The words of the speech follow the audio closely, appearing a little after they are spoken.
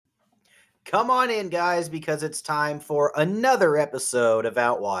Come on in, guys, because it's time for another episode of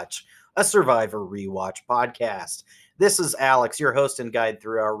Outwatch, a Survivor Rewatch podcast. This is Alex, your host and guide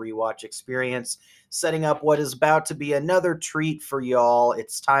through our rewatch experience, setting up what is about to be another treat for y'all.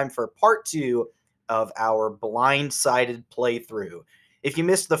 It's time for part two of our blindsided playthrough. If you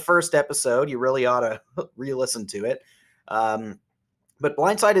missed the first episode, you really ought to re listen to it. Um, but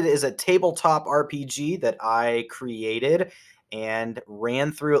Blindsided is a tabletop RPG that I created and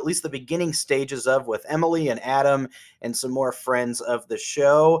ran through at least the beginning stages of with Emily and Adam and some more friends of the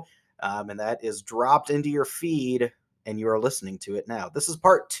show. And that is dropped into your feed, and you are listening to it now. This is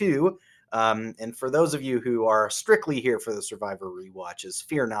part two. And for those of you who are strictly here for the Survivor rewatches,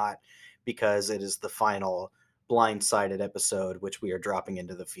 fear not, because it is the final Blindsided episode, which we are dropping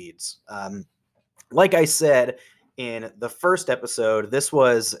into the feeds. Like I said in the first episode, this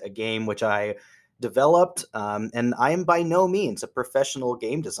was a game which I developed, and I am by no means a professional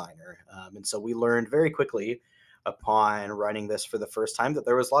game designer. And so we learned very quickly upon running this for the first time that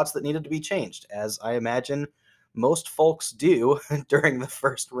there was lots that needed to be changed, as I imagine most folks do during the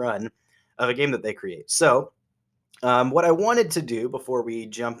first run of a game that they create. So, what I wanted to do before we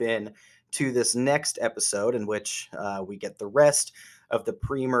jump in to this next episode, in which we get the rest of the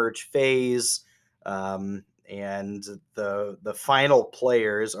pre-merge phase, and the final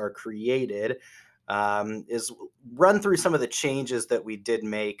players are created, is run through some of the changes that we did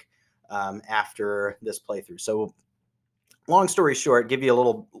make after this playthrough. So, long story short, give you a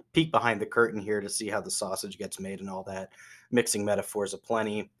little peek behind the curtain here to see how the sausage gets made and all that. Mixing metaphors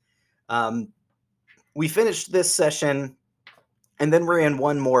aplenty. Um, we finished this session and then ran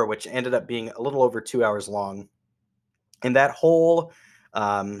one more, which ended up being a little over 2 hours long. And that whole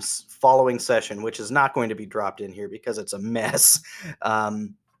following session, which is not going to be dropped in here because it's a mess,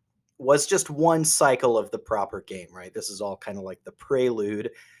 um, was just one cycle of the proper game, right? This is all kind of like the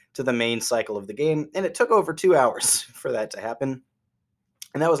prelude to the main cycle of the game. And it took over 2 hours for that to happen.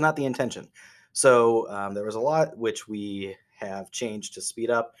 And that was not the intention. So there was a lot which we have changed to speed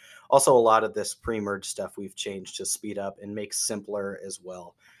up. Also, a lot of this pre-merge stuff we've changed to speed up and make simpler as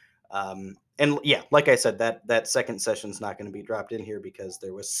well. And yeah, like I said, that second session's not going to be dropped in here because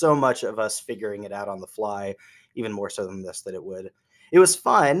there was so much of us figuring it out on the fly, even more so than this, that it would. It was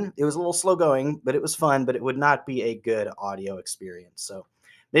fun. It was a little slow going, but it was fun. But it would not be a good audio experience. So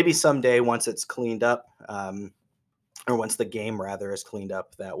maybe someday, once it's cleaned up, or once the game rather is cleaned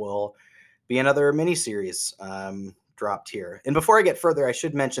up, that will be another mini series dropped here. And before I get further, I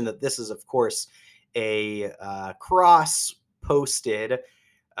should mention that this is, of course, a cross-posted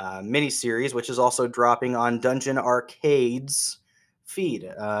mini series, which is also dropping on Dungeon Arcade's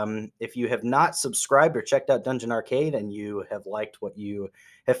feed. If you have not subscribed or checked out Dungeon Arcade and you have liked what you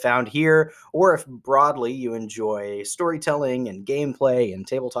have found here, or if broadly you enjoy storytelling and gameplay and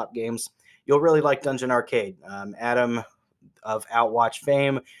tabletop games, you'll really like Dungeon Arcade. Adam of Outwatch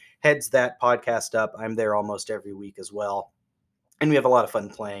fame heads that podcast up. I'm there almost every week as well. And we have a lot of fun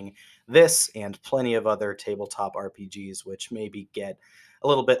playing this and plenty of other tabletop RPGs, which maybe get a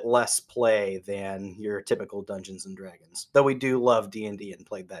little bit less play than your typical Dungeons and Dragons. Though we do love D&D and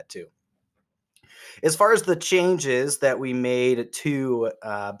played that too. As far as the changes that we made to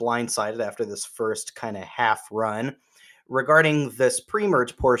Blindsided after this first kind of half run, regarding this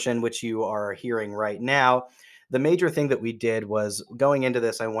pre-merge portion, which you are hearing right now, the major thing that we did was going into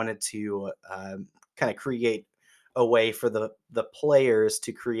this, I wanted to kind of create a way for the players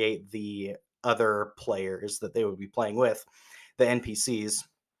to create the other players that they would be playing with, the NPCs,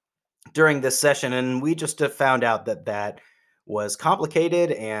 during this session, and we just found out that that was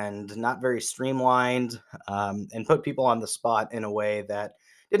complicated and not very streamlined, and put people on the spot in a way that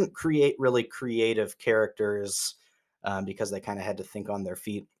didn't create really creative characters, because they kind of had to think on their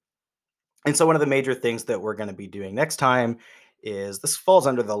feet. And so one of the major things that we're going to be doing next time is, this falls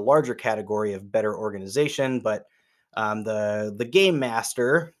under the larger category of better organization, but the game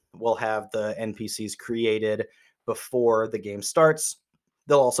master will have the NPCs created before the game starts.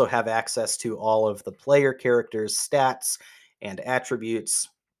 They'll also have access to all of the player characters' stats and attributes,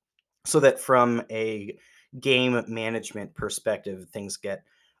 so that from a game management perspective, things get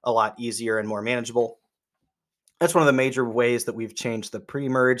a lot easier and more manageable. That's one of the major ways that we've changed the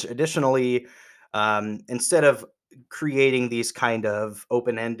pre-merge. Additionally, instead of creating these kind of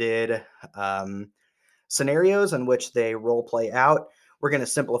open-ended scenarios in which they role play out, we're going to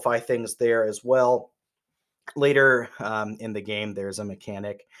simplify things there as well. Later in the game, there's a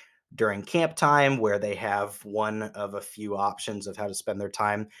mechanic during camp time where they have one of a few options of how to spend their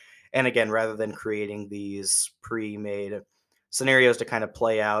time. And again, rather than creating these pre-made scenarios to kind of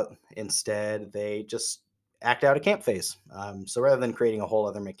play out, instead they just act out a camp phase. So rather than creating a whole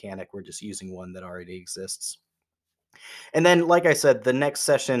other mechanic, we're just using one that already exists. And then, like I said, the next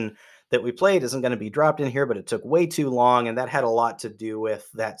session that we played isn't going to be dropped in here, but it took way too long, and that had a lot to do with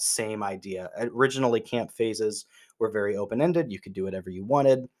that same idea. Originally, camp phases were very open-ended. You could do whatever you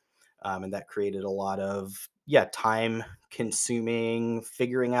wanted, and that created a lot of, time-consuming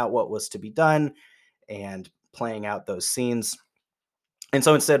figuring out what was to be done and playing out those scenes. And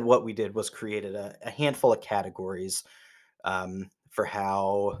so instead, what we did was created a handful of categories for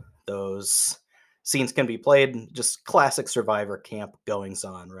how those scenes can be played. Just classic survivor camp goings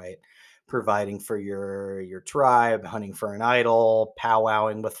on, right? Providing for your tribe, hunting for an idol,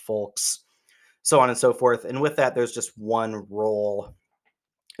 powwowing with folks, so on and so forth. And with that, there's just one role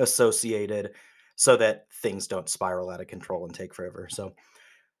associated so that things don't spiral out of control and take forever. So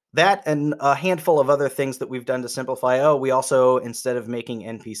that and a handful of other things that we've done to simplify. Oh, we also, instead of making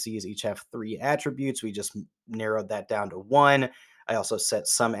NPCs each have 3 attributes, we just narrowed that down to 1. I also set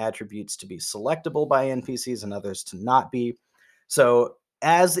some attributes to be selectable by NPCs and others to not be. So,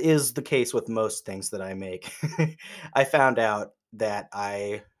 as is the case with most things that I make, I found out that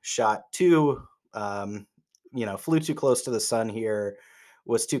I shot flew too close to the sun here,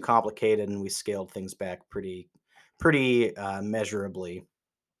 was too complicated, and we scaled things back pretty measurably,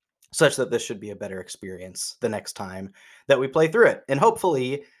 such that this should be a better experience the next time that we play through it. And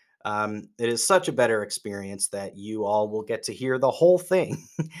hopefully it is such a better experience that you all will get to hear the whole thing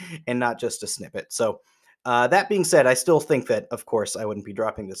and not just a snippet. So that being said, I still think that, of course, I wouldn't be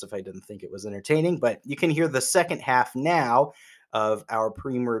dropping this if I didn't think it was entertaining, but you can hear the second half now of our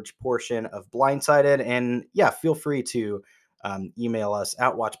pre-merge portion of Blindsided. And feel free to email us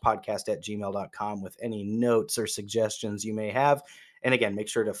outwatchpodcast@gmail.com with any notes or suggestions you may have. And again, make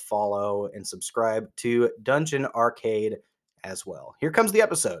sure to follow and subscribe to Dungeon Arcade as well. Here comes the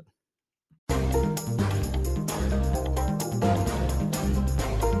episode.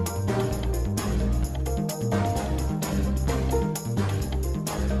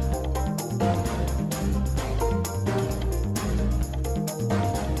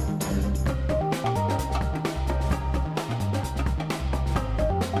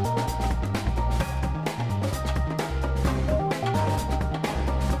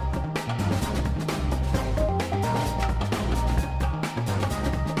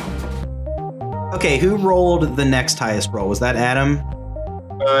 Okay, who rolled the next highest roll? Was that Adam?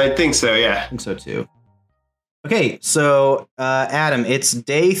 I think so, yeah. I think so too. Okay, so Adam, it's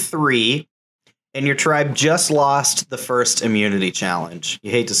day 3, and your tribe just lost the first immunity challenge. You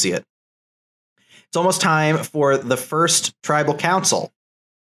hate to see it. It's almost time for the first tribal council.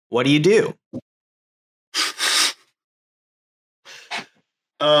 What do you do?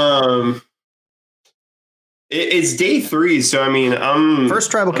 It's day 3, so I mean,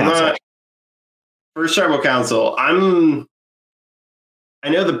 first tribal council. First tribal council. I know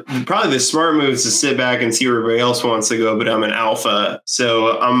probably the smart move is to sit back and see where everybody else wants to go, but I'm an alpha,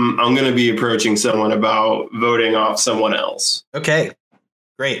 so I'm going to be approaching someone about voting off someone else. Okay,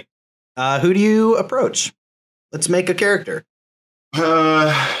 great. Who do you approach? Let's make a character. We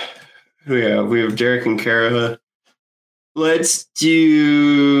have Derek and Kara. Let's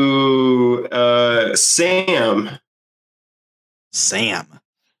do Sam. Sam.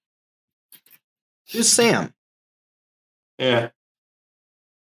 Who's Sam? Yeah.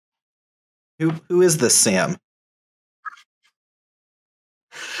 Who is this Sam?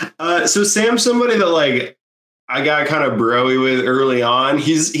 So Sam's somebody that like I got kind of broy with early on.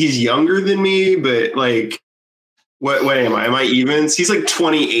 He's younger than me, but like what am I? Am I evens? He's like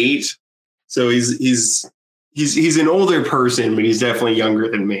 28. So he's an older person, but he's definitely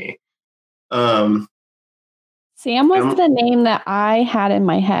younger than me. Sam was the name that I had in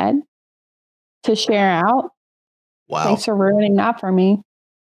my head to share out. Wow. Thanks for ruining that for me.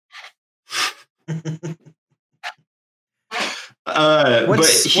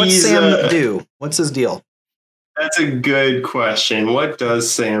 What's Sam do? What's his deal? That's a good question. What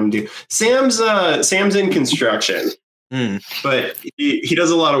does Sam do? Sam's in construction, but he does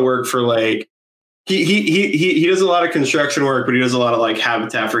a lot of work for like he does a lot of construction work, but he does a lot of like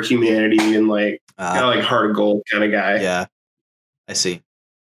Habitat for Humanity and like kind of like Heart of Gold kind of guy. Yeah, I see.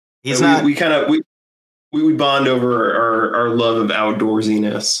 We bond over our love of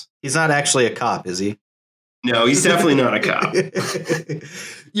outdoorsiness. He's not actually a cop, is he? No, he's definitely not a cop.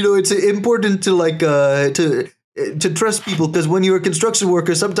 It's important to like to trust people, because when you're a construction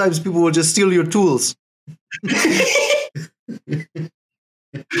worker, sometimes people will just steal your tools.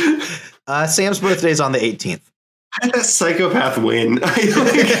 Sam's birthday is on the 18th. How did that psychopath win?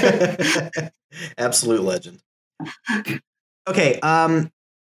 Absolute legend. Okay,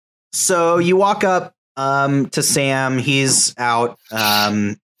 so you walk up to Sam. He's out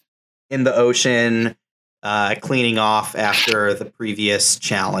in the ocean cleaning off after the previous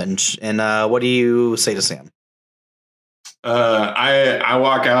challenge. And what do you say to Sam? I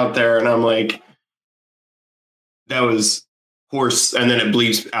walk out there and I'm like, that was horse, and then it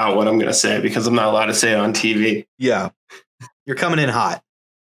bleeps out what I'm going to say because I'm not allowed to say it on TV. Yeah. You're coming in hot.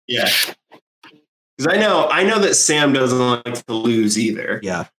 Yeah. Because I know that Sam doesn't like to lose either.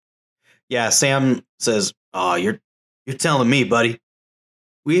 Yeah. Yeah, Sam says, "Oh, you're telling me, buddy.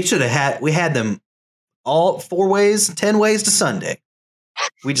 We had them all 4 ways, 10 ways to Sunday.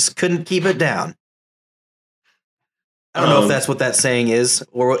 We just couldn't keep it down." I don't know if that's what that saying is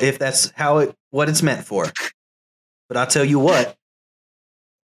or if that's what it's meant for. But I'll tell you what.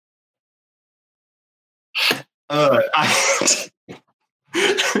 I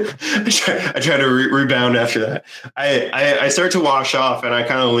try to rebound after that. I start to wash off and I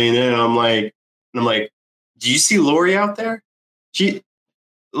kind of lean in and I'm like, do you see Lori out there? She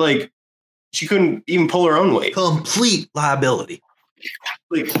couldn't even pull her own weight. Complete liability.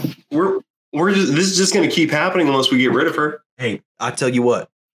 Like this is just going to keep happening unless we get rid of her. Hey, I tell you what.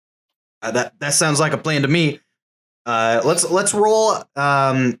 That sounds like a plan to me. Let's roll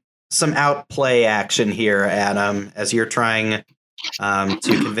some outplay action here, Adam, as you're trying to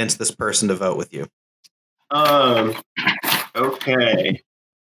convince this person to vote with you. Okay.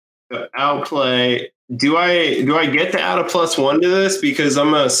 So outplay. Do I get to add a +1 to this because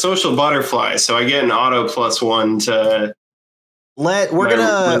I'm a social butterfly, so I get an auto +1 to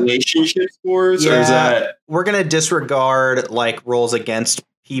relationship scores, or is that we're gonna disregard like rolls against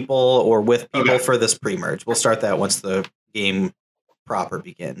people or with people for this pre-merge. We'll start that once the game proper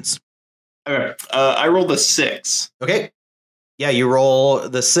begins. Okay. I rolled a 6. Okay. Yeah, you roll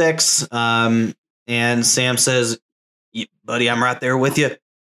the 6. And Sam says, "Buddy, I'm right there with you.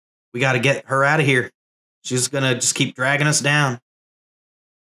 We got to get her out of here. She's gonna just keep dragging us down."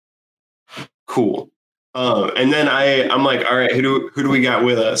 Cool. And then I'm like, all right, who do we got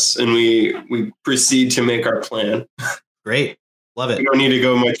with us? And we proceed to make our plan. Great. Love it. We don't need to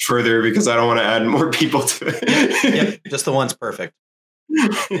go much further because I don't want to add more people to it. Yep, just the one's perfect.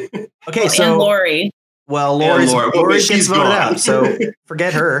 Okay, so and Lori. Well, Lori gets voted out, so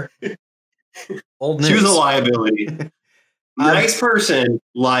forget her. Old news. She was a liability. Nice person,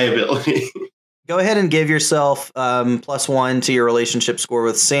 liability. Go ahead and give yourself +1 to your relationship score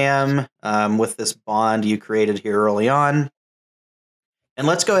with Sam with this bond you created here early on. And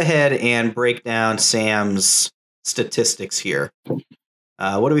let's go ahead and break down Sam's statistics here.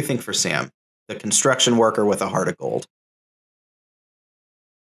 What do we think for Sam, the construction worker with a heart of gold?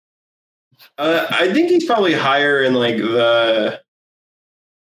 I think he's probably higher in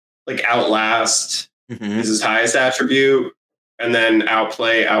Outlast is his highest attribute, and then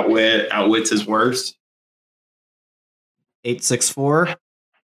outplay, outwit's his worst. 864.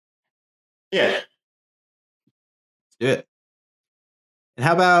 Yeah, let's do it. And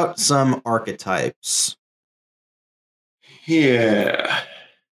how about some archetypes? Yeah.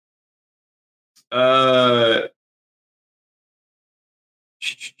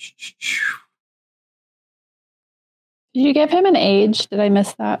 Did you give him an age? Did I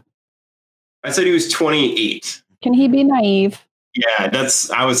miss that? I said he was 28. Can he be naive? Yeah,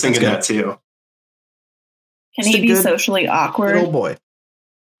 I was thinking that too. Can he be socially awkward? Good old boy.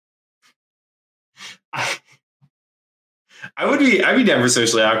 I'd be down for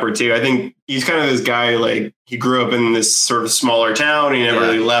socially awkward too. I think he's kind of this guy, like he grew up in this sort of smaller town. He never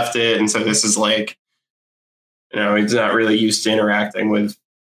really left it. And so this is like, he's not really used to interacting with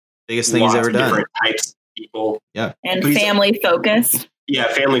biggest thing he's ever done. Different types of people. Yeah. And family focused. Yeah,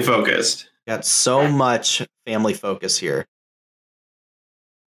 family focused. Got so much family focus here.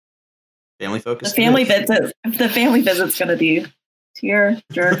 Family focus. The family visit's going to be tear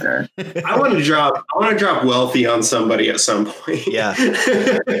jerker. I want to drop wealthy on somebody at some point. Yeah.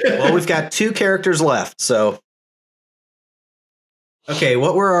 Well, we've got 2 characters left, so. Okay,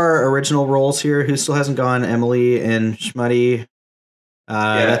 what were our original roles here? Who still hasn't gone? Emily and Schmutty.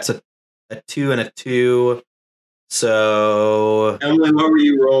 That's a 2 and a 2. So Emily, what were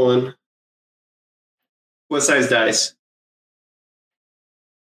you rolling? What size dice?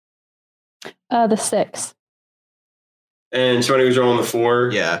 The 6. And Schmutty was rolling the 4.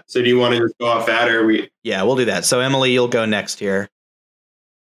 Yeah. So do you want to just go off that, or we? Yeah, we'll do that. So Emily, you'll go next here.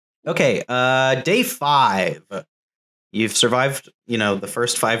 Okay. Day 5. You've survived, the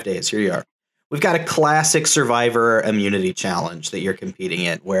first 5 days. Here you are. We've got a classic Survivor immunity challenge that you're competing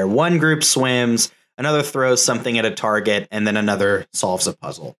in, where one group swims, another throws something at a target, and then another solves a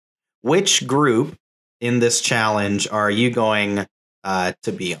puzzle. Which group in this challenge are you going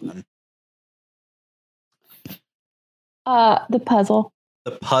to be on? The puzzle.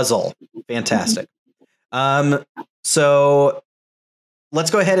 The puzzle. Fantastic. So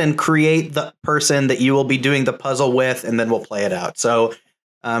let's go ahead and create the person that you will be doing the puzzle with, and then we'll play it out. So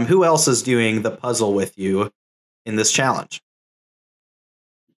who else is doing the puzzle with you in this challenge?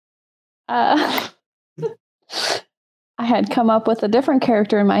 I had come up with a different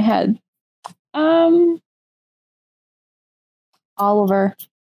character in my head. Oliver.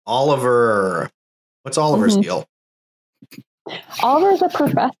 What's Oliver's deal? Oliver's a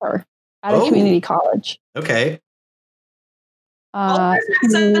professor at a community college. Okay. Oliver's my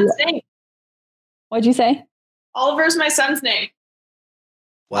son's name. What'd you say? Oliver's my son's name.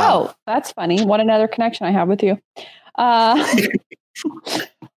 Wow. Oh, that's funny. What another connection I have with you.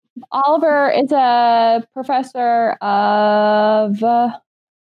 Oliver is a professor of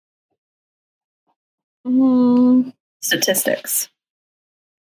statistics.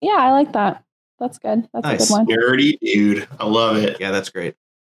 Yeah, I like that. That's good. That's nice. A good one. Nerdy dude. I love it. Yeah, that's great.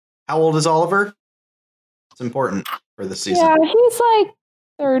 How old is Oliver? It's important for the season. Yeah, he's like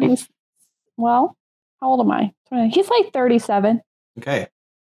 30. Well, how old am I? He's like 37. Okay.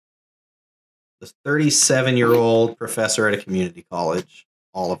 This 37-year-old professor at a community college,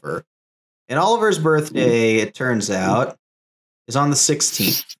 Oliver. And Oliver's birthday, it turns out, is on the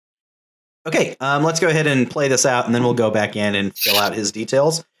 16th. Okay, let's go ahead and play this out, and then we'll go back in and fill out his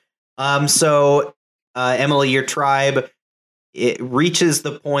details. So, Emily, your tribe, it reaches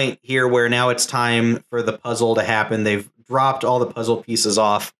the point here where now it's time for the puzzle to happen. They've dropped all the puzzle pieces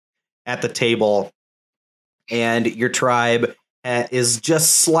off at the table, and your tribe is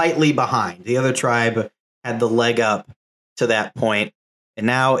just slightly behind. The other tribe had the leg up to that point, and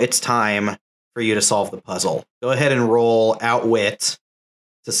now it's time for you to solve the puzzle. Go ahead and roll Outwit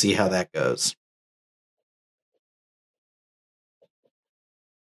to see how that goes.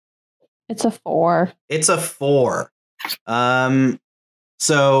 It's a 4. It's a 4.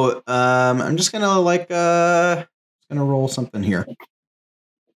 So I'm just gonna roll something here.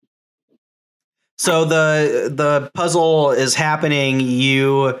 So the puzzle is happening.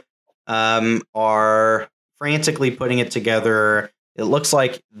 You are frantically putting it together. It looks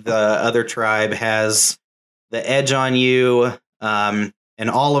like the other tribe has the edge on you. And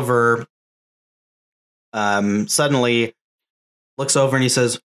Oliver suddenly looks over and he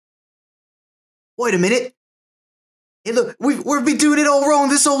says, "Wait a minute. Hey, look, we've been doing it all wrong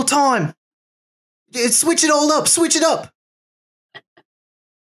this whole time. Switch it all up. Switch it up."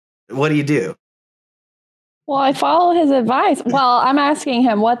 What do you do? Well, I follow his advice. Well, I'm asking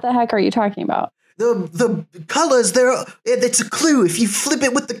him, what the heck are you talking about? The colors, it's a clue. If you flip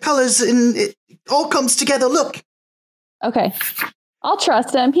it with the colors and it all comes together, look. Okay. I'll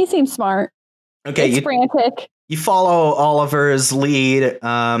trust him. He seems smart. Okay. It's frantic. You follow Oliver's lead,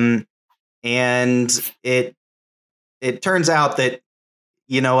 and it turns out that,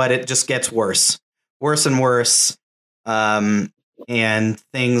 you know what, it just gets worse and worse. And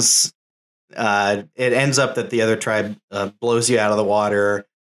things, it ends up that the other tribe blows you out of the water.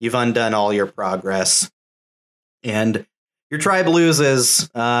 You've undone all your progress, and your tribe loses,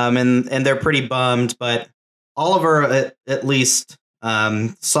 and they're pretty bummed. But Oliver at least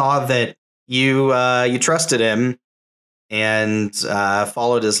saw that you trusted him and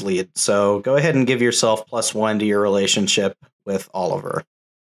followed his lead. So go ahead and give yourself +1 to your relationship with Oliver.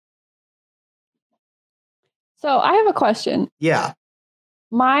 So I have a question. Yeah.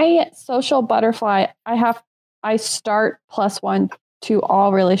 My social butterfly, I start +1 to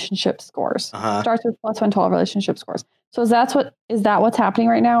all relationship scores. Starts with +1 to all relationship scores. So is that what's happening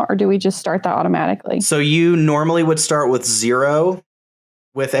right now, or do we just start that automatically? So you normally would start with 0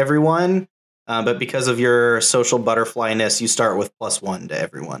 with everyone, but because of your social butterflyness, you start with +1 to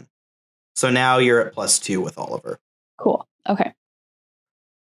everyone. So now you're at +2 with Oliver. Cool. Okay.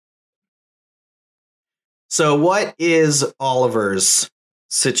 So what is Oliver's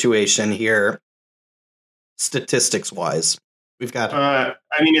situation here, statistics wise? We've got. I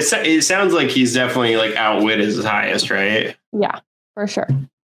mean, it sounds like he's definitely like Outwit is his highest, right? Yeah, for sure.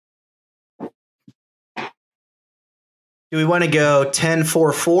 Do we want to go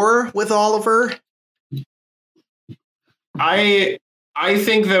 10-4-4 with Oliver? I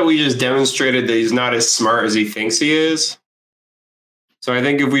think that we just demonstrated that he's not as smart as he thinks he is. So I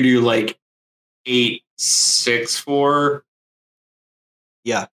think if we do like 8-6-4,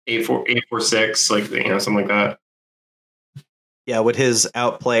 yeah, 8-4-6, like something like that. Yeah, would his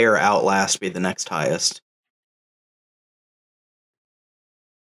outplay or outlast be the next highest?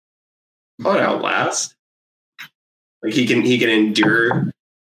 I'll outlast. Like he can endure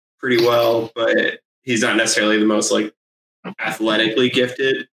pretty well, but he's not necessarily the most like athletically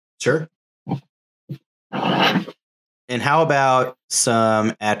gifted. Sure. And And how about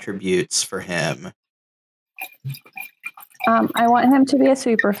some attributes for him? I want him to be a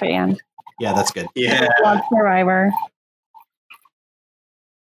super fan. Yeah, that's good. Yeah. Love Survivor.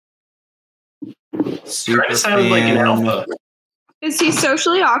 Super Trying to sound like an alpha. Is he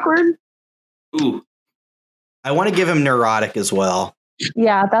socially awkward? Ooh. I want to give him neurotic as well.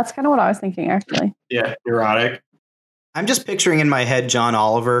 Yeah, that's kind of what I was thinking, actually. Yeah, neurotic. I'm just picturing in my head John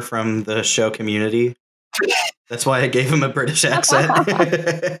Oliver from the show Community. That's why I gave him a British accent.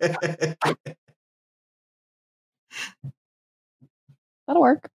 That'll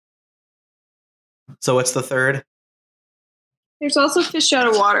work. So what's the third? There's also fish out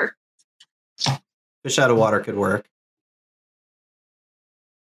of water. Fish out of water could work.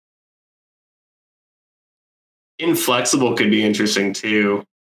 Inflexible could be interesting too.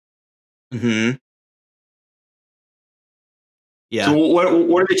 Mm-hmm. Yeah. So what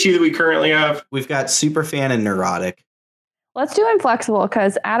are the two that we currently have? We've got Superfan and Neurotic. Let's do Inflexible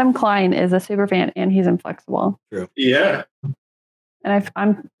because Adam Klein is a super fan and he's inflexible. True. Yeah. And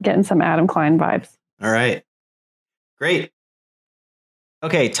I'm getting some Adam Klein vibes. All right. Great.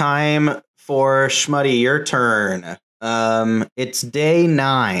 Okay, time for Schmutty, your turn. It's day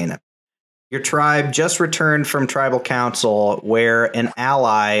 9. Your tribe just returned from tribal council where an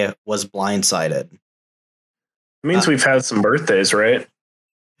ally was blindsided. It means we've had some birthdays, right?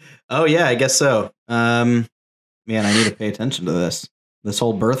 Oh yeah, I guess so. Man, I need to pay attention to this. This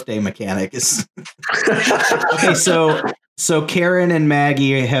whole birthday mechanic is okay. So Karen and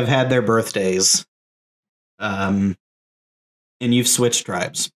Maggie have had their birthdays, and you've switched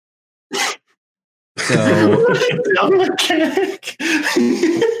tribes. So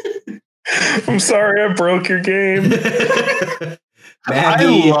I'm sorry, I broke your game.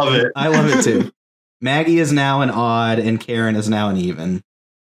 Maggie, I love it. I love it too. Maggie is now an odd, and Karen is now an even.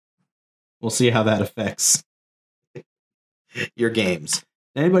 We'll see how that affects your games.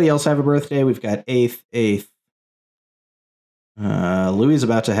 Anybody else have a birthday? We've got 8th. Louis is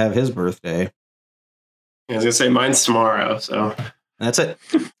about to have his birthday. I was gonna say mine's tomorrow, so That's it.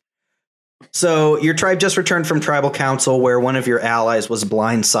 So your tribe just returned from tribal council where one of your allies was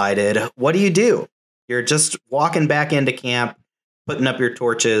blindsided. What do? You're just walking back into camp, putting up your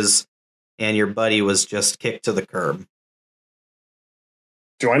torches, and your buddy was just kicked to the curb.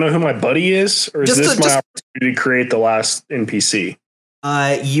 Do I know who my buddy is? Or is this my opportunity to create the last NPC?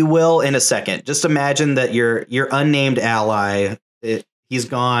 You will in a second. Just imagine that your unnamed ally, he's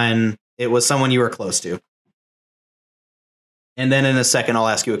gone. It was someone you were close to. And then in a second, I'll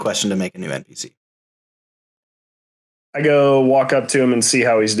ask you a question to make a new NPC. I go walk up to him and see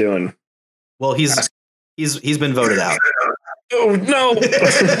how he's doing. Well, he's been voted out. Oh no!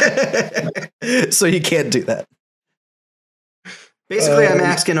 So you can't do that. Basically, I'm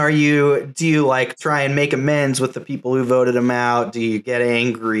asking, do you like try and make amends with the people who voted him out? Do you get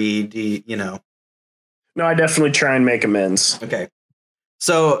angry? Do you know? No, I definitely try and make amends. Okay.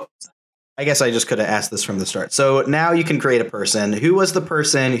 So I guess I just could have asked this from the start. So now you can create a person. Who was the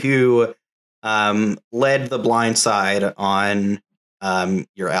person who led the blind side on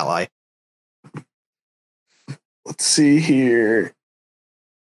your ally? Let's see here.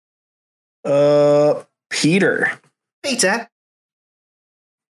 Peter. Peter.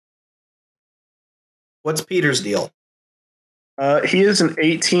 What's Peter's deal? He is an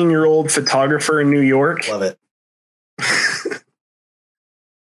 18-year-old photographer in New York. Love it.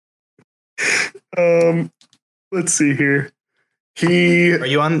 Let's see here.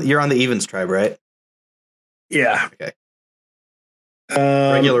 You're on the Evans tribe, right? Yeah. Okay.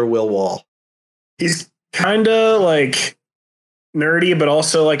 Regular Will Wall. He's kind of like nerdy, but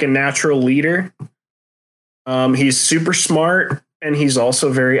also like a natural leader. He's super smart, and he's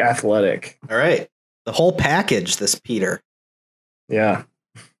also very athletic. All right. The whole package, this Peter. Yeah.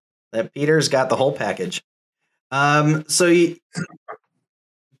 That Peter's got the whole package.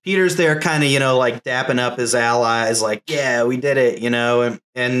 Peter's there kind of, like dapping up his allies, like, yeah, we did it,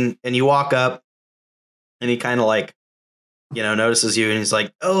 and you walk up and he kind of like, notices you and he's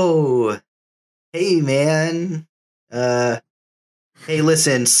like, oh, hey, man. Hey,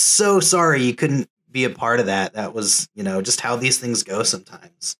 listen, so sorry you couldn't be a part of that. That was, just how these things go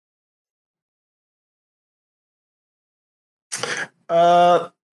sometimes.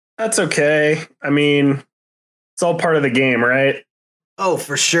 That's okay. I mean, it's all part of the game, right? Oh,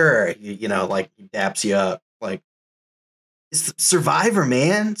 for sure. Like he daps you up. Like, it's Survivor,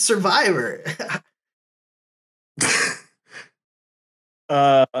 man. Survivor.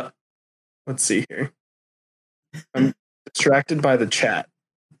 Let's see here. I'm distracted by the chat.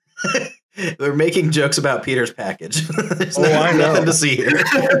 They're making jokes about Peter's package. There's I know. nothing to see here.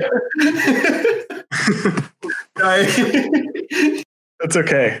 That's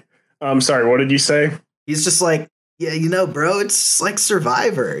okay. I'm sorry. What did you say? He's just like, yeah, bro, it's like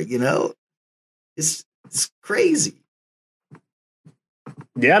Survivor, It's crazy.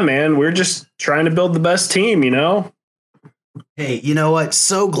 Yeah, man. We're just trying to build the best team, Hey, you know what?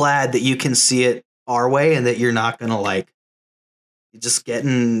 So glad that you can see it our way and that you're not going to just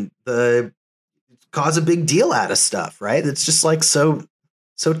cause a big deal out of stuff, right? It's just so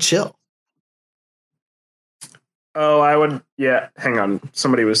chill. Oh, I would. Yeah. Hang on.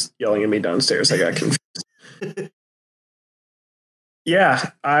 Somebody was yelling at me downstairs. I got confused. Yeah,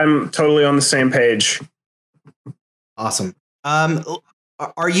 I'm totally on the same page. Awesome.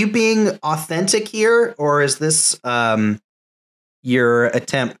 Are you being authentic here, or is this your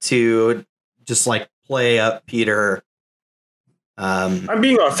attempt to just play up Peter? I'm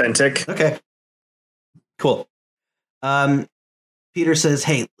being authentic. Okay. Cool. Peter says,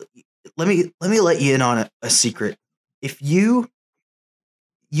 "Hey, let me let you in on a secret. If you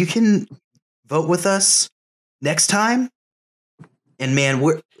can vote with us next time, and man,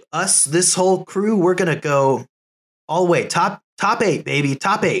 this whole crew, we're gonna go all the way top 8, baby,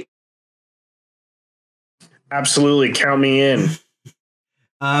 top 8. Absolutely, count me in."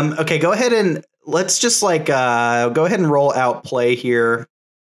 Okay, go ahead and let's just go ahead and roll out play here,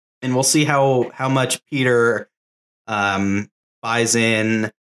 and we'll see how much Peter buys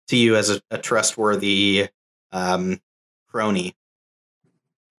in to you as a trustworthy crony.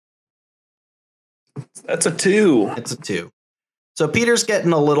 That's a 2. It's a 2. So Peter's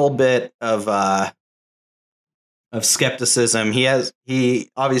getting a little bit of skepticism. He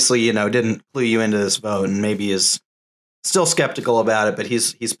obviously, didn't clue you into this vote and maybe is still skeptical about it, but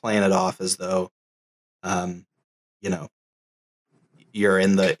he's playing it off as though you're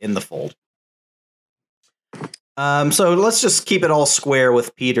in the fold. So let's just keep it all square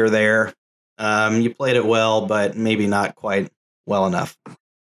with Peter there. You played it well, but maybe not quite well enough.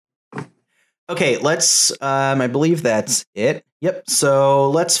 Okay, let's I believe that's it. Yep. So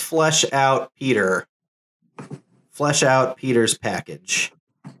let's flesh out Peter. Flesh out Peter's package.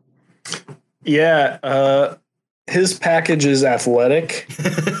 Yeah, his package is athletic.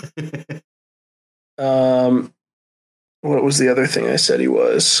 What was the other thing I said he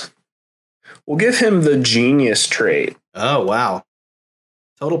was? We'll give him the genius trait. Oh, wow.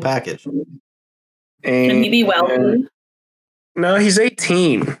 Total package. Can he be wealthy? No, he's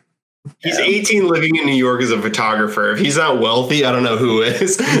 18. He's 18 living in New York as a photographer. If he's not wealthy, I don't know who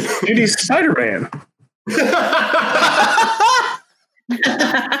is. Dude, he's Spider-Man.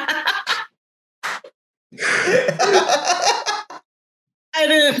 I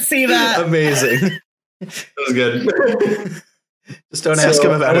didn't see that. Amazing. That was good. Just don't ask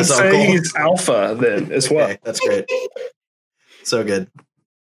him about his uncle. He's alpha then as well. That's great. So good.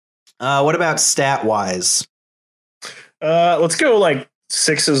 What about stat wise? Let's go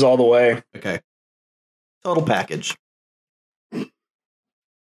 6s all the way. Okay. Total package.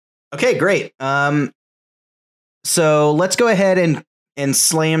 Okay, great. So let's go ahead and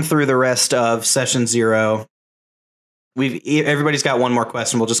slam through the rest of session 0. Everybody's got one more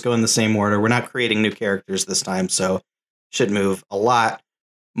question. We'll just go in the same order. We're not creating new characters this time, so should move a lot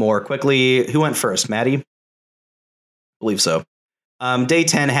more quickly. Who went first? Maddie? I believe so. Day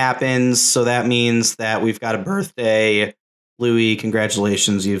 10 happens, so that means that we've got a birthday. Louis,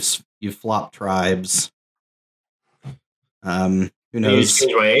 congratulations. You've flopped tribes. Who knows?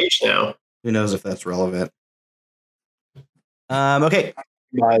 Change my age now. Who knows if that's relevant? Okay.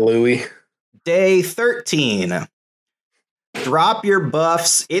 Bye, Louis. Day 13. Drop your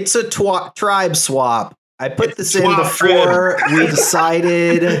buffs. It's a tribe swap. I put this in before we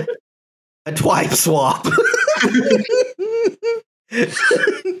decided a twipe swap.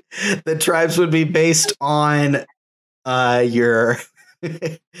 The tribes would be based on your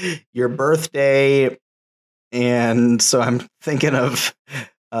birthday, and so I'm thinking of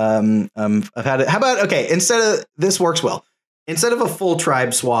I've had it. How about instead of this works well. Instead of a full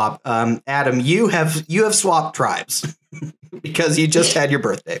tribe swap, Adam, you have swapped tribes because you just had your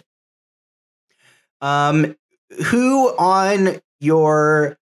birthday. Who on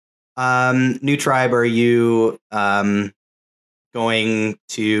your new tribe are you going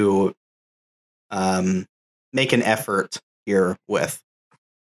to make an effort here with?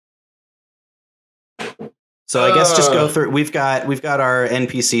 So I guess just go through. We've got our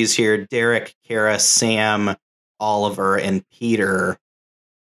NPCs here: Derek, Kara, Sam, Oliver, and Peter.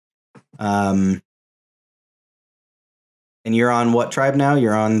 And you're on what tribe now?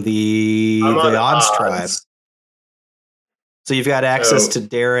 You're on the odds tribe. So you've got access to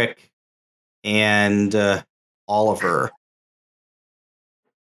Derek and Oliver.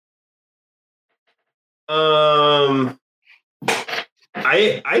 I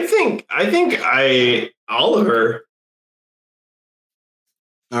think Oliver.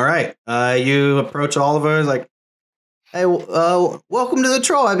 All right. You approach Oliver like, hey, welcome to the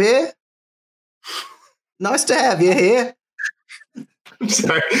tribe here. Nice to have you here. I'm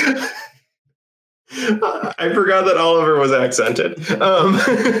sorry. I forgot that Oliver was accented.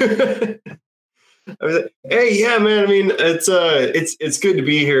 I was like, hey, yeah, man. I mean, it's good to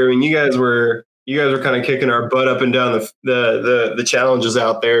be here. I mean, you guys were kind of kicking our butt up and down the challenges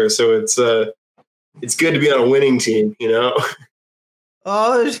out there. So it's good to be on a winning team, you know?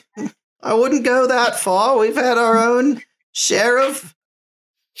 Oh, I wouldn't go that far. We've had our own share of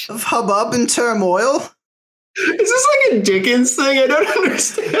hubbub and turmoil. Is this like a Dickens thing? I don't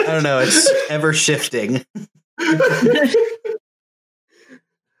understand. I don't know. It's ever shifting.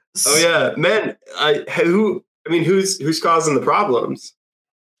 Oh yeah, man. Who's causing the problems?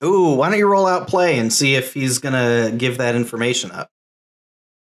 Ooh, why don't you roll out play and see if he's gonna give that information up?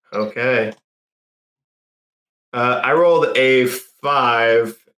 Okay. I rolled a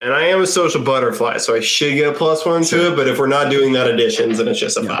 5, and I am a social butterfly, so I should get a +1 to it. But if we're not doing that additions, then it's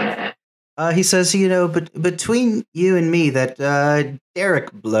just a 5. He says, but between you and me, that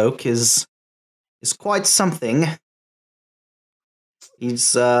Derek bloke is quite something.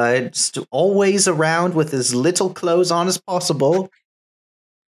 He's just always around with as little clothes on as possible.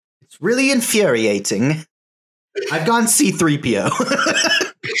 It's really infuriating. I've gone C-3PO.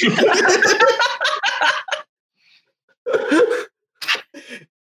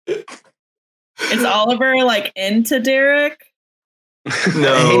 Is Oliver like into Derek?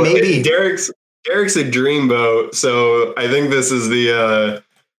 No, hey, maybe Derek's a dreamboat, so I think this is the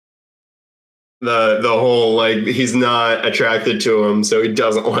whole like he's not attracted to him, so he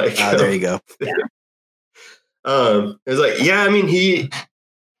doesn't like him. There you go. Yeah. It's like, yeah, I mean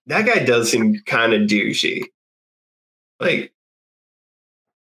that guy does seem kind of douchey. Like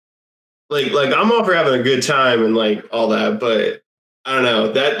I'm all for having a good time and like all that, but I don't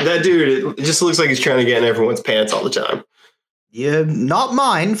know, that dude, it just looks like he's trying to get in everyone's pants all the time. Yeah, not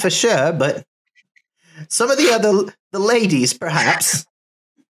mine for sure, but some of the ladies, perhaps.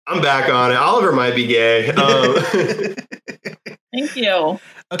 I'm back on it. Oliver might be gay. Thank you.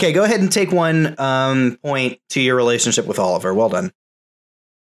 Okay, go ahead and take 1 point to your relationship with Oliver. Well done.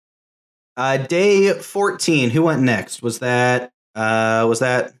 Day 14. Who went next? Was that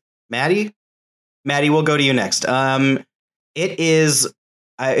Maddie? Maddie, we'll go to you next. It is.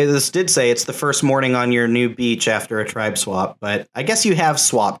 This did say it's the first morning on your new beach after a tribe swap, but I guess you have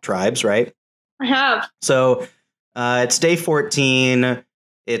swapped tribes, right? I have. So it's day 14.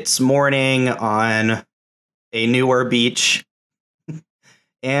 It's morning on a newer beach.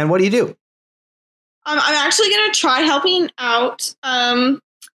 And what do you do? I'm actually going to try helping out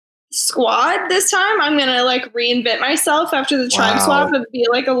squad this time. I'm going to like reinvent myself after the tribe swap and be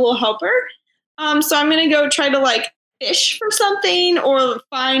like a little helper. So I'm going to go try to like fish for something or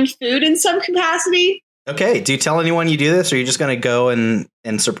find food in some capacity. Okay. Do you tell anyone you do this, or are you just going to go and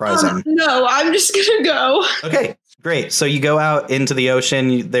surprise them? No, I'm just going to go. Okay, great. So you go out into the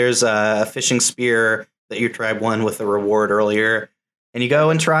ocean. There's a fishing spear that your tribe won with a reward earlier. And you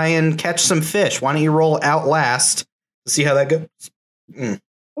go and try and catch some fish. Why don't you roll Outlast to see how that goes?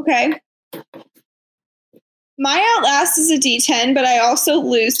 Okay. My Outlast is a D10, but I also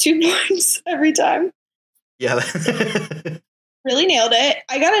lose 2 points every time. Yeah. Really nailed it.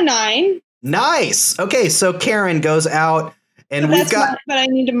 I got a 9. Nice. Okay, so Karen goes out, and but I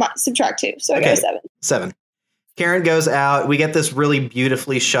need to subtract 2, so I got a 7. 7. Karen goes out. We get this really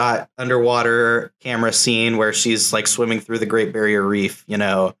beautifully shot underwater camera scene where she's like swimming through the Great Barrier Reef,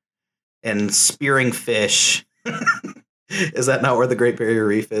 and spearing fish. Is that not where the Great Barrier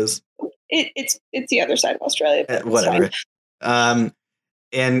Reef is? It's the other side of Australia. Whatever.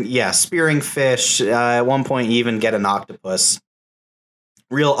 And yeah, spearing fish. At one point, you even get an octopus.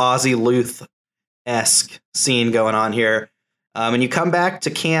 Real Aussie Luth-esque scene going on here. And you come back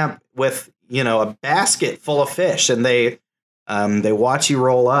to camp with, a basket full of fish, and they watch you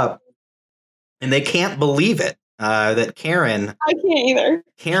roll up, and they can't believe it. That Karen... I can't either.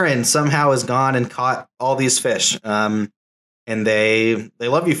 Karen somehow has gone and caught all these fish. And they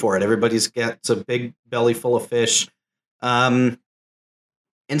love you for it. Everybody's gets a big belly full of fish. And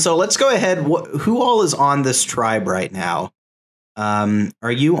so let's go ahead. Who all is on this tribe right now?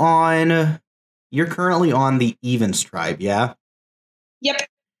 Are you on... You're currently on the Evans tribe, yeah? Yep.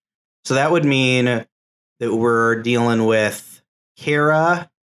 So that would mean that we're dealing with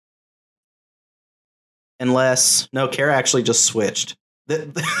Kara. Unless... No, Kara actually just switched.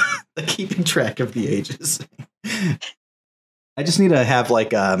 The keeping track of the ages. I just need to have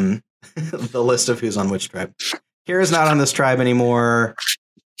like the list of who's on which tribe. Kira's not on this tribe anymore.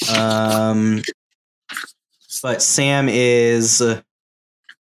 But Sam is,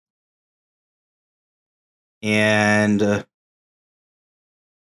 and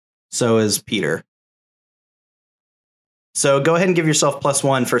so is Peter. So go ahead and give yourself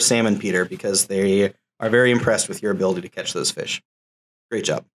 +1 for Sam and Peter because they are very impressed with your ability to catch those fish. Great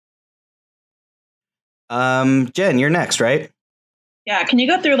job. Jen, you're next, right? Yeah, can you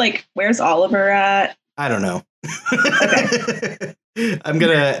go through where's Oliver at? I don't know. Okay. I'm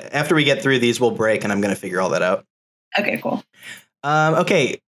gonna after we get through these, we'll break, and I'm gonna figure all that out. Okay, cool.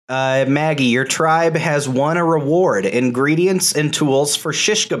 Okay, Maggie, your tribe has won a reward: ingredients and tools for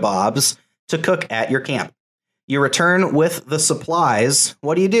shish kebabs to cook at your camp. You return with the supplies.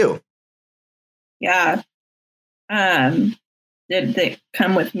 What do you do? Yeah. Did they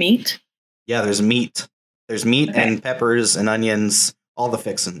come with meat? Yeah, there's meat. There's meat and peppers and onions, all the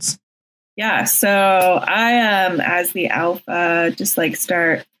fixins. Yeah, so I as the alpha just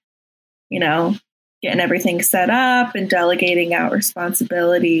start, getting everything set up and delegating out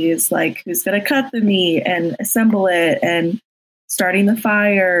responsibilities, like who's going to cut the meat and assemble it and starting the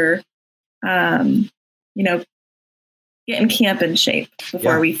fire, getting camp in shape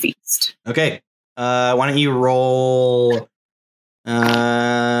before we feast. Okay. Why don't you roll?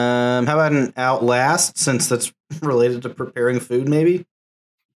 How about an Outlast, since that's related to preparing food, maybe?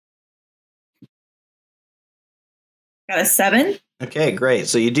 Got a 7. Okay, great.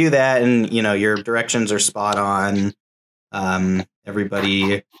 So you do that, and your directions are spot on.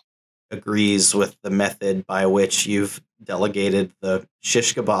 Everybody agrees with the method by which you've delegated the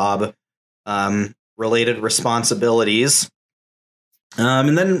shish kebab related responsibilities.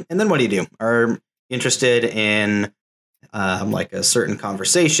 And then what do you do? Are interested in a certain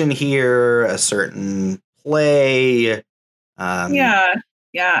conversation here, a certain play? Kara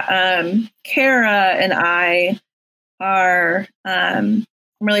and I are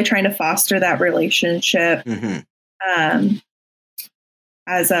really trying to foster that relationship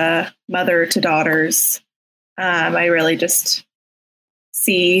as a mother to daughters. I really just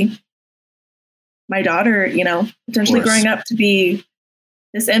see my daughter, potentially growing up to be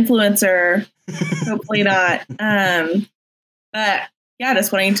this influencer. Hopefully not. But yeah,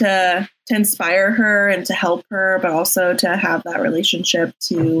 just wanting to inspire her and to help her, but also to have that relationship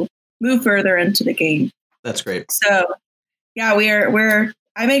to move further into the game. That's great. So yeah,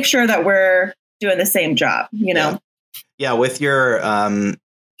 I make sure that we're doing the same job, Yeah, with your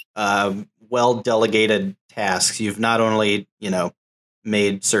well delegated tasks, you've not only,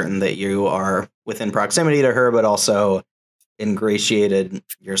 made certain that you are within proximity to her, but also ingratiated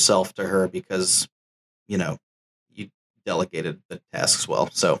yourself to her because, you delegated the tasks well.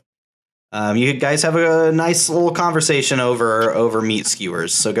 So you guys have a nice little conversation over meat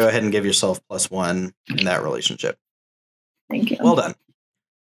skewers. So go ahead and give yourself +1 in that relationship. Thank you. Well done.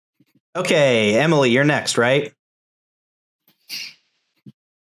 Okay, Emily, you're next, right?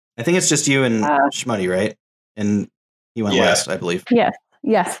 I think it's just you and Schmutty, right? And you went last, I believe.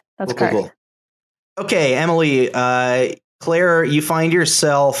 Yes, that's correct. Cool. Okay, Emily, Claire, you find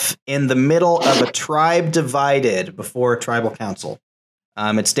yourself in the middle of a tribe divided before a tribal council.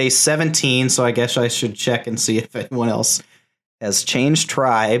 It's day 17, so I guess I should check and see if anyone else has changed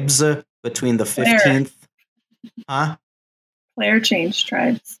tribes between the 15th. Huh? Claire changed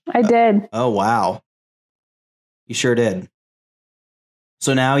tribes. I did. Oh, wow. You sure did.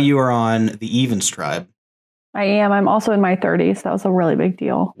 So now you are on the Evens tribe. I am. I'm also in my 30s. That was a really big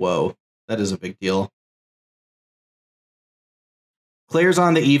deal. Whoa, that is a big deal. Claire's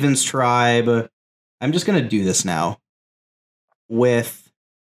on the Evens tribe. I'm just going to do this now with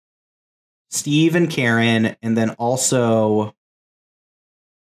Steve and Karen, and then also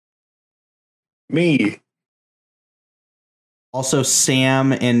me. Also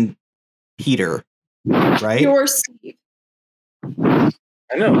Sam and Peter, right? You're Steve.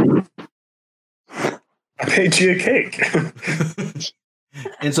 I know. I paid you a cake.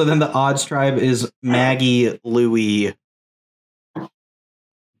 And so then the odds tribe is Maggie, Louie,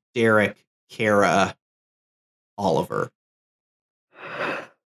 Derek, Kara, Oliver.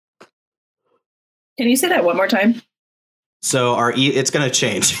 Can you say that one more time? So it's going to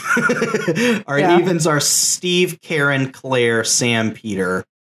change. Our evens are Steve, Karen, Claire, Sam, Peter.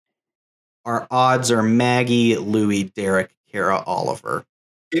 Our odds are Maggie, Louie, Derek, Kara, Oliver.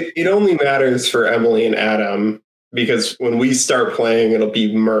 It only matters for Emily and Adam because when we start playing, it'll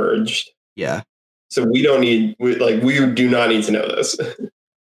be merged. Yeah. So we do not need to know this.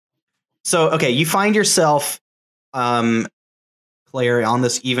 So, okay, you find yourself, Claire player on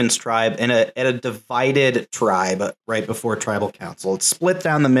this Evens tribe at a divided tribe right before tribal council. It's split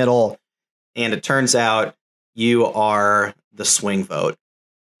down the middle, and it turns out you are the swing vote.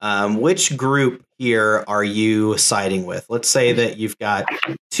 Which group here are you siding with? Let's say that you've got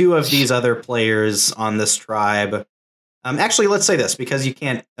two of these other players on this tribe. Actually, let's say this, because you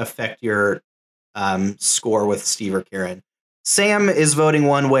can't affect your score with Steve or Karen. Sam is voting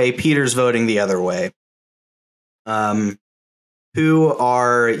one way, Peter's voting the other way. Who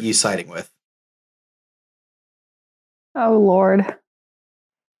are you siding with? Oh, Lord.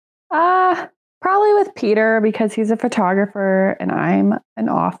 Probably with Peter, because he's a photographer and I'm an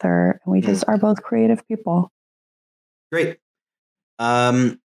author, and we just are both creative people. Great. I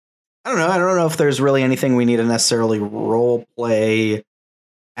don't know. I don't know if there's really anything we need to necessarily role play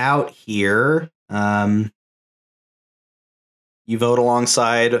out here. You vote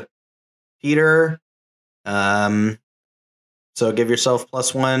alongside Peter. So give yourself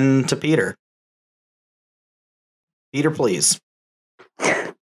 +1 to Peter. Peter, please.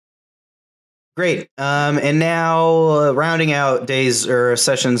 Great. And now rounding out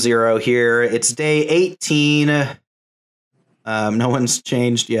session 0 here. It's day 18. No one's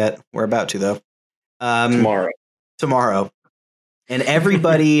changed yet. We're about to, though. Tomorrow. And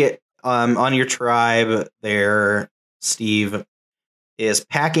everybody on your tribe there, Steve, is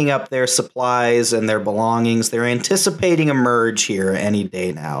packing up their supplies and their belongings. They're anticipating a merge here any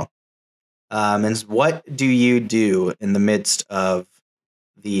day now. And what do you do in the midst of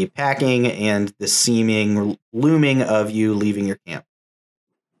the packing and the seeming looming of you leaving your camp?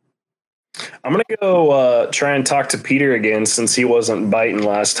 I'm going to go try and talk to Peter again, since he wasn't biting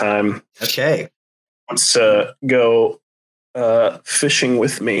last time. Okay. Wants to go fishing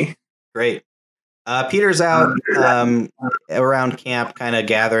with me. Great. Peter's out around camp, kind of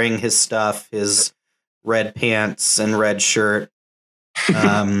gathering his stuff, his red pants and red shirt.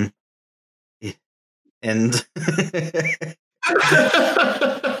 And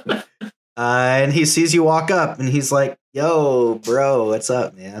and he sees you walk up, and he's like, "Yo, bro, what's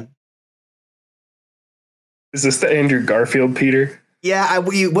up, man?" Is this the Andrew Garfield Peter? Yeah,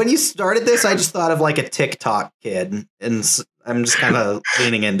 when you started this, I just thought of like a TikTok kid, and I'm just kind of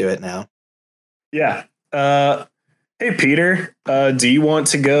leaning into it now. Yeah. Hey, Peter, do you want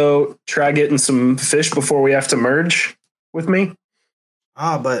to go try getting some fish before we have to merge with me?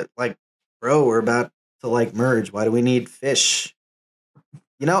 But like, bro, we're about to like merge. Why do we need fish?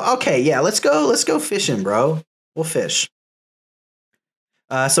 Okay, yeah, let's go fishing, bro. We'll fish.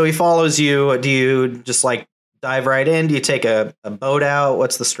 So he follows you. Do you just like dive right in? Do you take a boat out?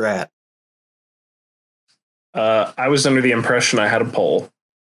 What's the strat? I was under the impression I had a pole.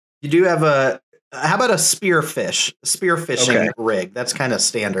 You do have how about a spearfishing rig? That's kind of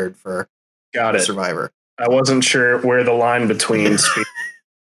standard for Survivor. I wasn't sure where the line between spear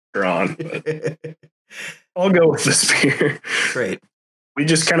are on. But I'll go with the spear. Great. We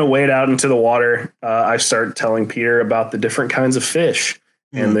just kind of wade out into the water. I start telling Peter about the different kinds of fish,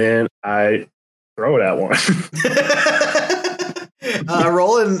 and then I throw it at one.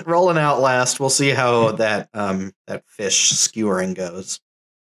 Rolling out last. We'll see how that fish skewering goes.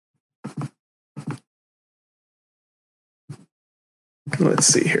 Let's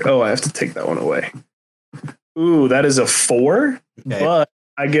see here. Oh, I have to take that one away. Ooh, that is a 4, but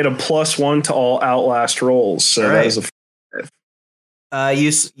I get a +1 to all Outlast rolls. So that is a 5.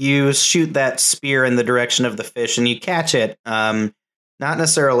 You shoot that spear in the direction of the fish, and you catch it. Not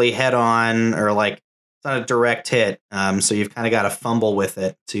necessarily head on, or like it's not a direct hit. So you've kind of got to fumble with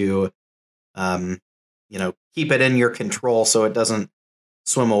it to, keep it in your control so it doesn't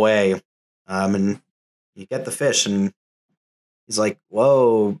swim away. And you get the fish, and he's like,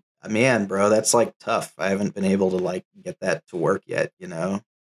 "Whoa, man, bro, that's like tough. I haven't been able to like get that to work yet,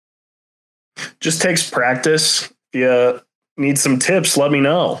 Just takes practice. If you need some tips, let me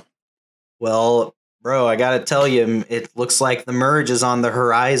know." Well, bro, I gotta tell you, it looks like the merge is on the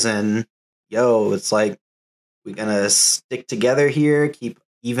horizon. Yo, it's like, we gonna stick together here, keep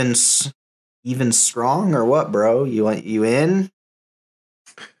even strong, or what, bro? You in?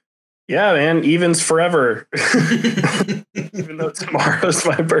 Yeah, man, evens forever. Even though tomorrow's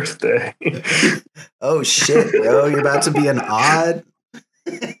my birthday. Oh shit, bro! You're about to be an odd.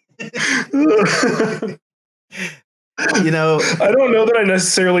 I don't know that I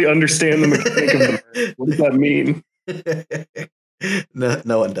necessarily understand the mechanic of the merge. What does that mean?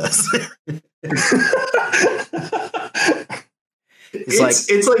 No one does.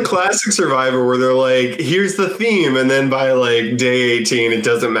 It's like classic Survivor, where they're like, here's the theme, and then by like day 18 it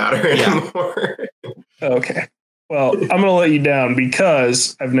doesn't matter anymore. Okay. Well, I'm gonna let you down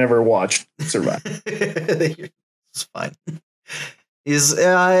because I've never watched Survivor. It's fine. Is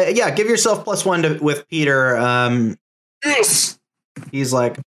give yourself +1 with Peter. Yes. He's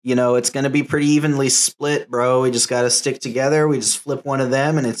like, it's going to be pretty evenly split, bro. We just got to stick together. We just flip one of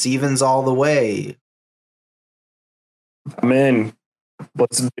them and it's evens all the way. I'm in.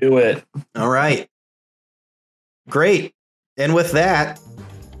 Let's do it. All right. Great. And with that,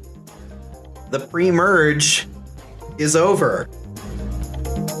 the pre-merge is over.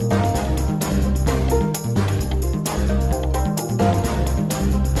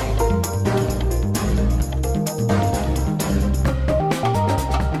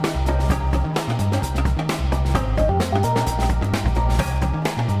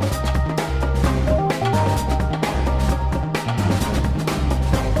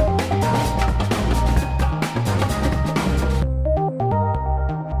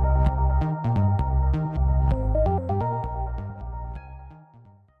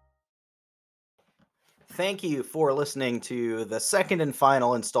 Thank you for listening to the second and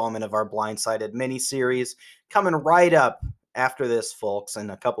final installment of our Blindsided mini-series. Coming right up after this, folks, in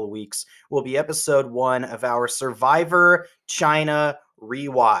a couple of weeks, will be episode 1 of our Survivor China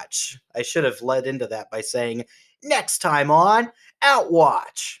rewatch. I should have led into that by saying, next time on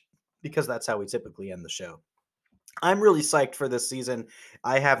Outwatch, because that's how we typically end the show. I'm really psyched for this season.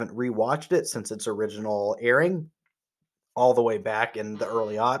 I haven't rewatched it since its original airing, all the way back in the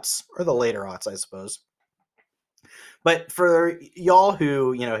early aughts, or the later aughts, I suppose. But for y'all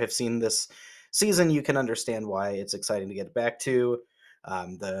who, have seen this season, you can understand why it's exciting to get back to.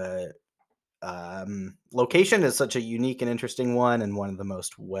 The location is such a unique and interesting one, and one of the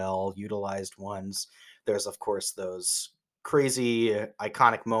most well-utilized ones. There's, of course, those crazy,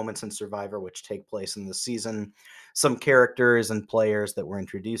 iconic moments in Survivor which take place in the season. Some characters and players that we're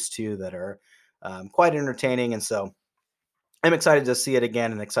introduced to that are quite entertaining, and so I'm excited to see it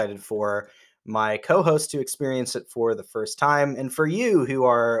again and excited for my co-host to experience it for the first time. And for you who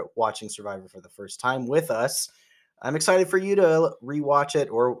are watching Survivor for the first time with us, I'm excited for you to rewatch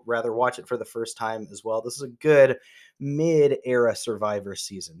it, or rather watch it for the first time as well. This is a good mid-era Survivor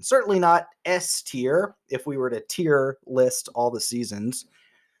season. Certainly not S tier if we were to tier list all the seasons,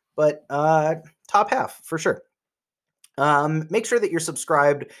 but top half for sure. Make sure that you're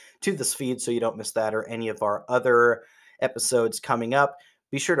subscribed to this feed so you don't miss that or any of our other episodes coming up.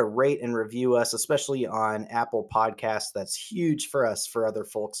 Be sure to rate and review us, especially on Apple Podcasts. That's huge for us, for other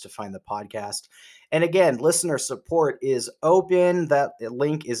folks to find the podcast. And again, listener support is open. That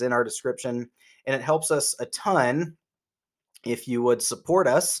link is in our description, and it helps us a ton if you would support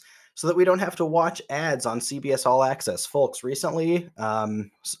us so that we don't have to watch ads on CBS All Access. Folks, recently,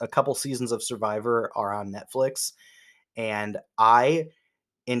 a couple seasons of Survivor are on Netflix, and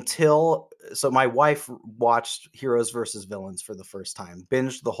my wife watched Heroes versus Villains for the first time,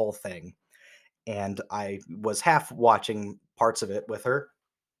 binged the whole thing, and I was half watching parts of it with her.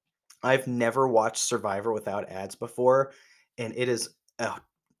 I've never watched Survivor without ads before, and it is a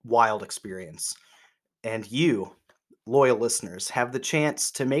wild experience. And you, loyal listeners, have the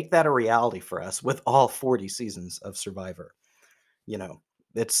chance to make that a reality for us with all 40 seasons of Survivor.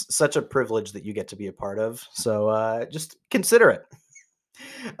 It's such a privilege that you get to be a part of, so just consider it.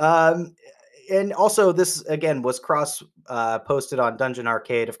 And also, this again was posted on Dungeon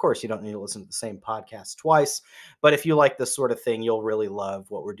Arcade. Of course, you don't need to listen to the same podcast twice, but if you like this sort of thing, you'll really love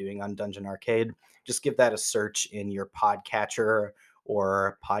what we're doing on Dungeon Arcade. Just give that a search in your podcatcher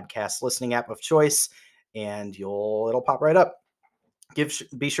or podcast listening app of choice, and it'll pop right up.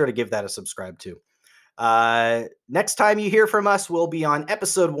 Be sure to give that a subscribe too. Next time you hear from us, we'll be on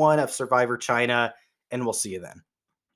episode 1 of Survivor China, and we'll see you then.